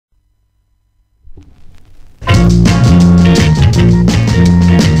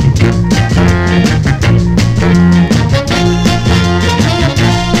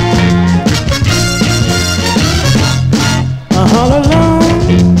All alone,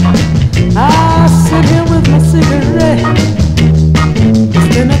 I sit here with my cigarette. It's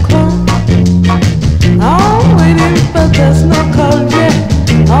 10 o'clock. I'm waiting, but there's no call yet.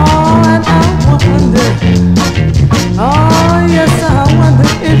 Oh, and I wonder. Oh, yes, I wonder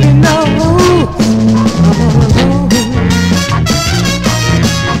if he knows.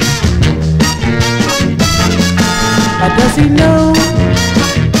 Oh, does he know?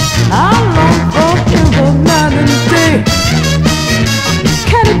 I long for him for night and day.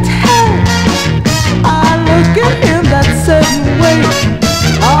 Can he tell? I look at him that certain way.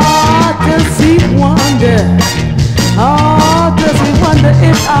 Oh, does he wonder? Oh, does he wonder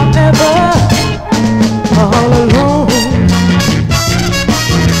if I'm ever all alone?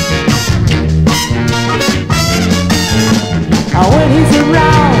 When he's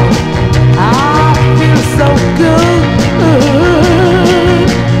around, I feel so good.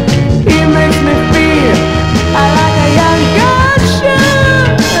 He makes me feel like a young girl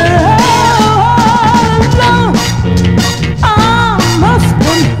should. Alone, I must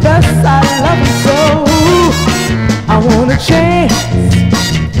confess I love him so. I want a chance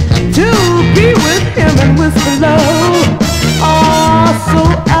to be with him and whisper low. Oh, so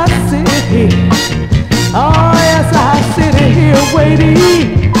I sit here. Oh, yes, I sit here waiting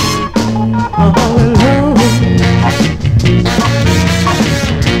all alone.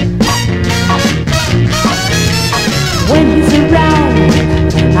 When he's around,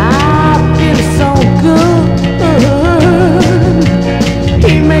 I feel so good.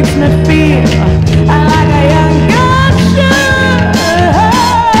 He makes me feel like a young girl should.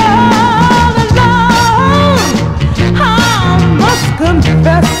 Alone, I must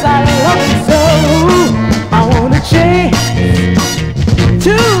confess I love him so.